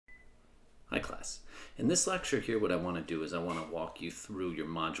Hi class. In this lecture here, what I want to do is I want to walk you through your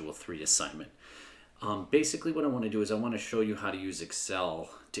Module 3 assignment. Basically what I want to do is I want to show you how to use Excel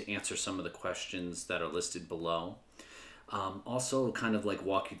to answer some of the questions that are listed below. Also kind of like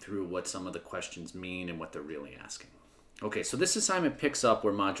walk you through what some of the questions mean and what they're really asking. Okay, so this assignment picks up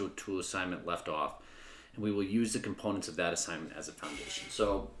where Module 2 assignment left off, and we will use the components of that assignment as a foundation.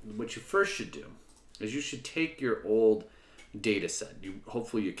 So what you first should do is you should take your old data set.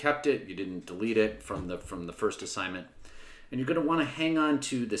 Hopefully you kept it, you didn't delete it from the first assignment. And you're going to want to hang on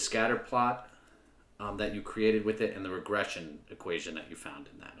to the scatter plot that you created with it and the regression equation that you found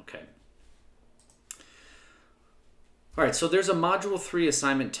in that, okay? All right, so there's a Module 3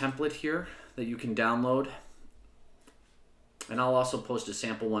 assignment template here that you can download. And I'll also post a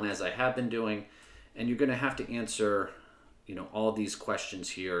sample one as I have been doing. And you're going to have to answer, all these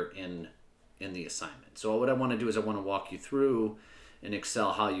questions here in the assignment. So what I want to do is I want to walk you through in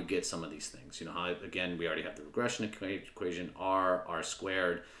Excel how you get some of these things. How, again, we already have the regression equation, R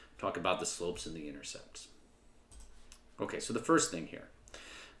squared, talk about the slopes and the intercepts. Okay, so the first thing here,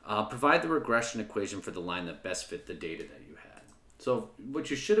 provide the regression equation for the line that best fit the data that you had. So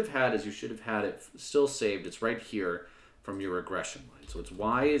what you should have had is you should have had it still saved. It's right here from your regression line. So it's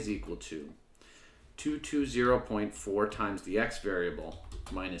y is equal to 220.4 times the x variable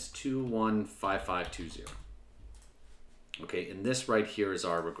minus 215520. Okay, and this right here is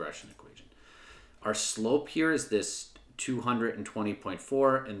our regression equation. Our slope here is this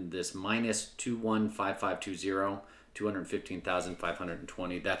 220.4 and this minus 215520,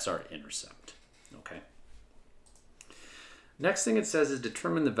 215,520. That's our intercept. Okay. Next thing it says is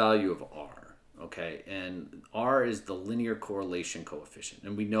determine the value of r. Okay, and r is the linear correlation coefficient,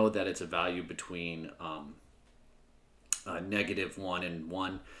 and we know that it's a value between -1 and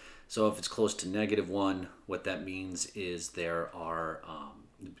 1. So if it's close to -1, what that means is there are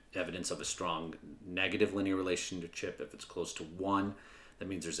evidence of a strong negative linear relationship. If it's close to 1, that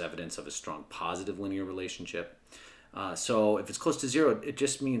means there's evidence of a strong positive linear relationship. So if it's close to 0, it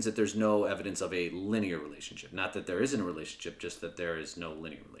just means that there's no evidence of a linear relationship. Not that there isn't a relationship, just that there is no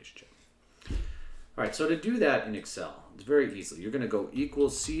linear relationship. All right, so to do that in Excel, it's very easy. You're going to go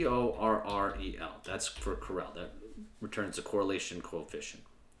equals CORREL. That's for Correl. That returns the correlation coefficient.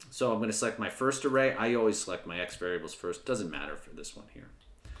 So I'm going to select my first array. I always select my x variables first. Doesn't matter for this one here.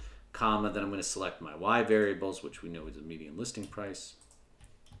 Comma, then I'm going to select my y variables, which we know is the median listing price.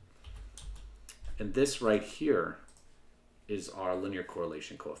 And this right here is our linear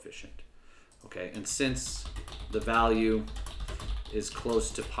correlation coefficient. Okay, and since the value is close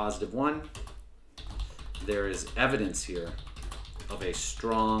to +1, there is evidence here of a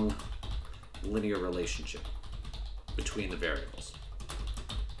strong linear relationship between the variables.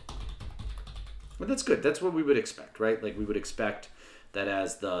 Well, that's good. That's what we would expect, right? Like we would expect that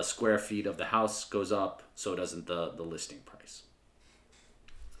as the square feet of the house goes up, so doesn't the listing price.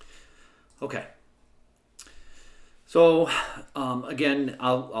 Okay. So again,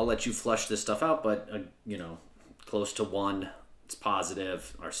 I'll let you flush this stuff out, but close to 1, it's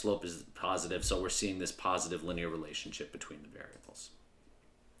positive. Our slope is positive, so we're seeing this positive linear relationship between the variables.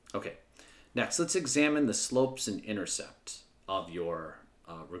 Okay, next let's examine the slopes and intercepts of your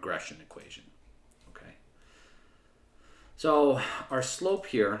regression equation. Okay, so our slope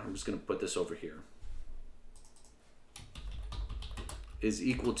here, I'm just going to put this over here, is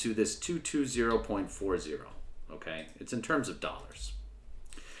equal to this 220.40. Okay, it's in terms of dollars.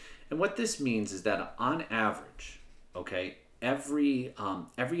 And what this means is that on average, okay, every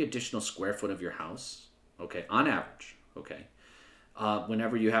additional square foot of your house, okay, on average, okay,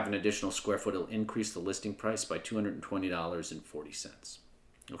 whenever you have an additional square foot, it'll increase the listing price by $220.40.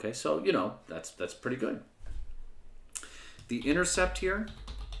 Okay, so that's pretty good. The intercept here,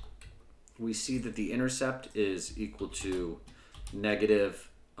 we see that the intercept is equal to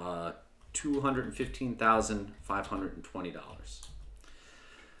negative $215,520.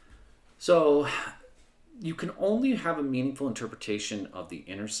 So you can only have a meaningful interpretation of the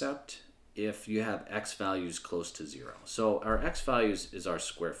intercept if you have x values close to 0. So our x values is our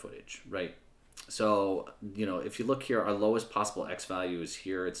square footage, right? So, if you look here, our lowest possible x value is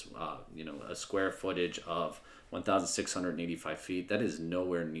here. It's, a square footage of 1,685 feet. That is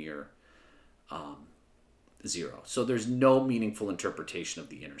nowhere near 0. So there's no meaningful interpretation of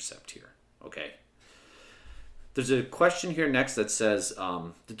the intercept here, okay? There's a question here next that says,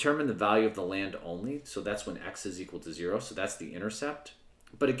 determine the value of the land only. So that's when x is equal to 0. So that's the intercept.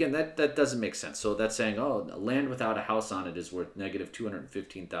 But again, that doesn't make sense. So that's saying, land without a house on it is worth negative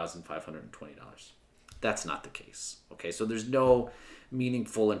 $215,520. That's not the case. Okay, so there's no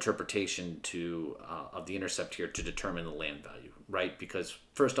meaningful interpretation to of the intercept here to determine the land value, right? Because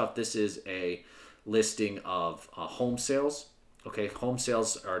first off, this is a listing of home sales. Okay, home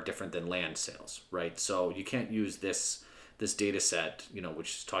sales are different than land sales, right? So you can't use this data set,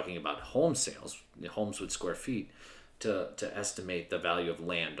 which is talking about home sales, homes with square feet, to estimate the value of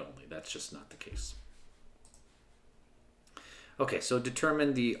land only. That's just not the case. Okay, so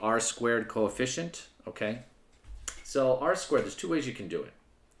determine the R squared coefficient. Okay, so R squared, there's two ways you can do it.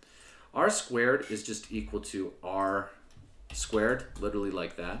 R squared is just equal to R squared, literally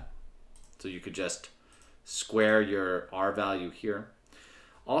like that. So you could just square your R value here.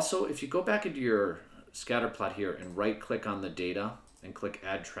 Also, if you go back into your scatter plot here and right click on the data and click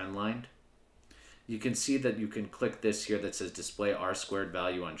add trend line, you can see that you can click this here that says display R squared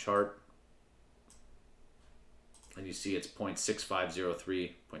value on chart. And you see it's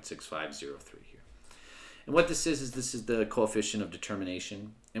 0.6503, 0.6503 here. And what this is the coefficient of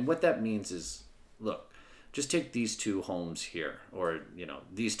determination. And what that means is, look, just take these two homes here, or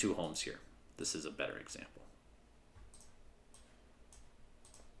these two homes here. This is a better example.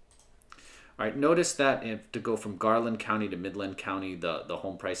 All right, notice that if to go from Garland County to Midland County, the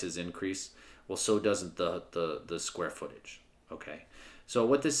home prices increase. Well, so doesn't the square footage. Okay, so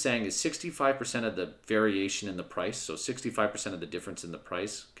what this is saying is 65% of the variation in the price, so 65% of the difference in the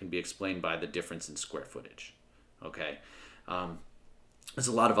price can be explained by the difference in square footage. Okay, there's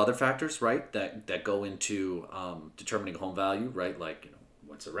a lot of other factors, right, that go into determining home value, right, like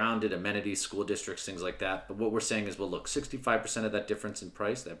what's around it, amenities, school districts, things like that. But what we're saying is, well, look, 65% of that difference in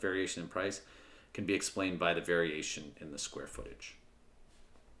price, that variation in price, can be explained by the variation in the square footage.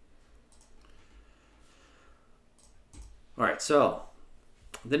 All right, so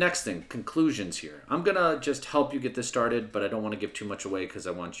the next thing, conclusions here. I'm going to just help you get this started, but I don't want to give too much away because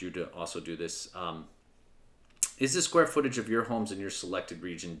I want you to also do this. Is the square footage of your homes in your selected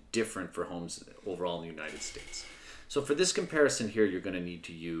region different for homes overall in the United States? So for this comparison here, you're going to need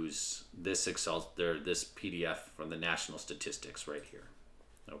to use this this PDF from the national statistics right here.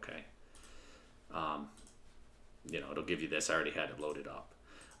 Okay. It'll give you this. I already had it loaded up.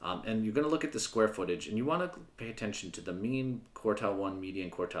 And you're going to look at the square footage, and you want to pay attention to the mean, quartile 1,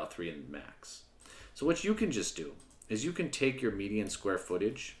 median, quartile 3, and max. So what you can just do is you can take your median square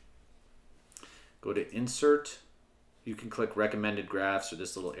footage, go to Insert. You can click Recommended Graphs or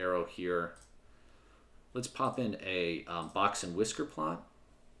this little arrow here. Let's pop in a box and whisker plot.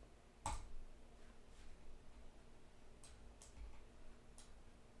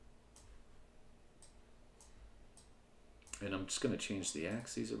 And I'm just going to change the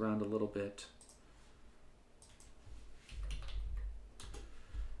axes around a little bit.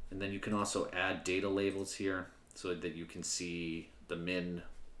 And then you can also add data labels here so that you can see the min,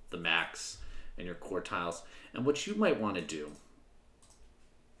 the max, and your quartiles. And what you might want to do,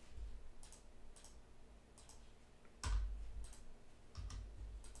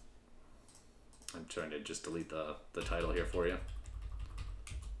 I'm trying to just delete the title here for you.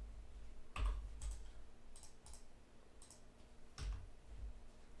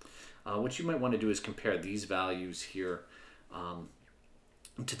 What you might want to do is compare these values here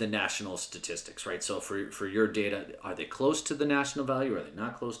to the national statistics, right? So for your data, are they close to the national value? Are they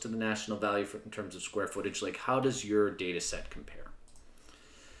not close to the national value in terms of square footage? Like, how does your data set compare?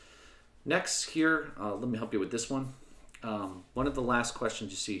 Next here, let me help you with this one. One of the last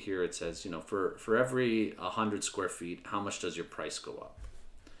questions you see here, it says, for every 100 square feet, how much does your price go up?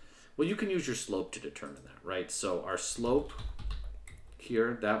 Well, you can use your slope to determine that, right? So our slope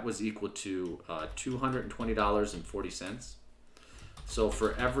here, that was equal to $220.40. So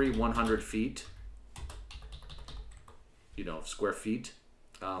for every 100 feet, square feet,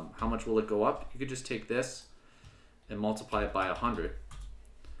 how much will it go up? You could just take this and multiply it by 100.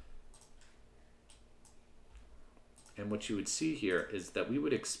 And what you would see here is that we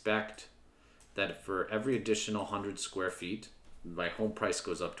would expect that for every additional 100 square feet, my home price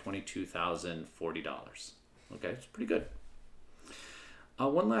goes up $22,040. Okay, it's pretty good.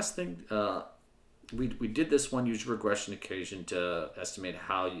 One last thing, we did this one, use regression equation to estimate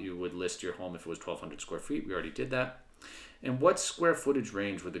how you would list your home if it was 1,200 square feet. We already did that. And what square footage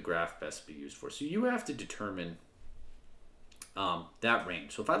range would the graph best be used for? So you have to determine that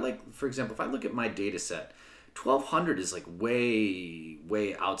range. So for example, if I look at my data set, 1,200 is like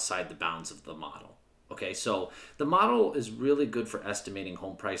way outside the bounds of the model. Okay, so the model is really good for estimating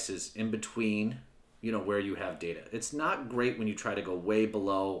home prices in between where you have data. It's not great when you try to go way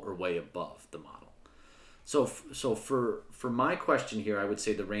below or way above the model. So for my question here, I would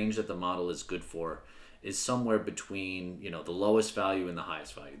say the range that the model is good for is somewhere between, you know, the lowest value and the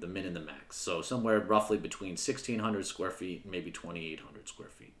highest value, the min and the max. So somewhere roughly between 1,600 square feet and maybe 2,800 square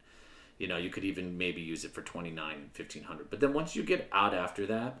feet. You know, you could even maybe use it for 29 and 1,500. But then once you get out after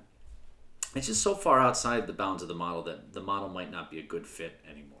that, it's just so far outside the bounds of the model that the model might not be a good fit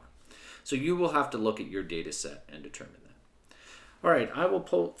anymore. So you will have to look at your data set and determine that. All right, I will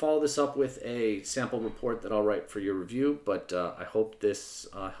follow this up with a sample report that I'll write for your review, but I hope this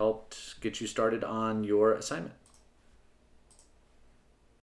helped get you started on your assignment.